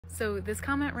So this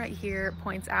comment right here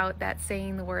points out that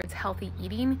saying the words healthy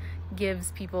eating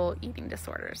gives people eating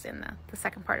disorders in the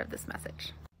second part of this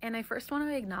message. And I first want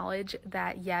to acknowledge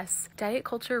that yes, diet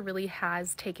culture really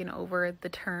has taken over the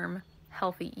term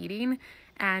healthy eating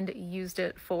and used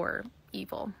it for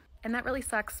evil. And that really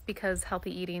sucks because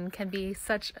healthy eating can be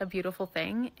such a beautiful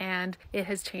thing and it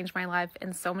has changed my life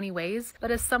in so many ways. But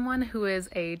as someone who is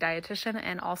a dietitian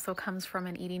and also comes from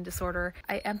an eating disorder,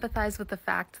 I empathize with the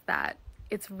fact that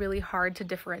it's really hard to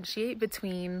differentiate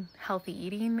between healthy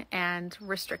eating and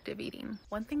restrictive eating.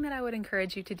 One thing that I would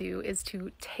encourage you to do is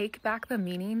to take back the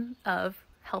meaning of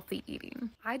healthy eating.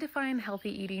 I define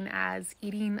healthy eating as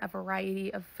eating a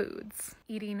variety of foods,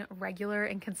 eating regular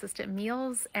and consistent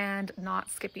meals and not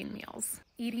skipping meals,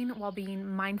 eating while being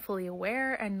mindfully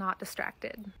aware and not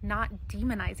distracted, not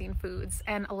demonizing foods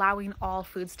and allowing all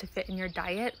foods to fit in your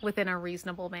diet within a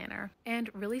reasonable manner, and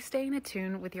really staying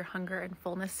attuned with your hunger and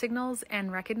fullness signals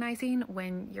and recognizing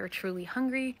when you're truly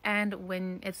hungry and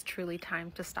when it's truly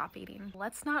time to stop eating.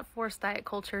 Let's not force diet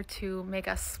culture to make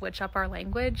us switch up our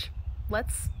language.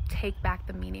 Let's take back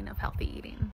the meaning of healthy eating.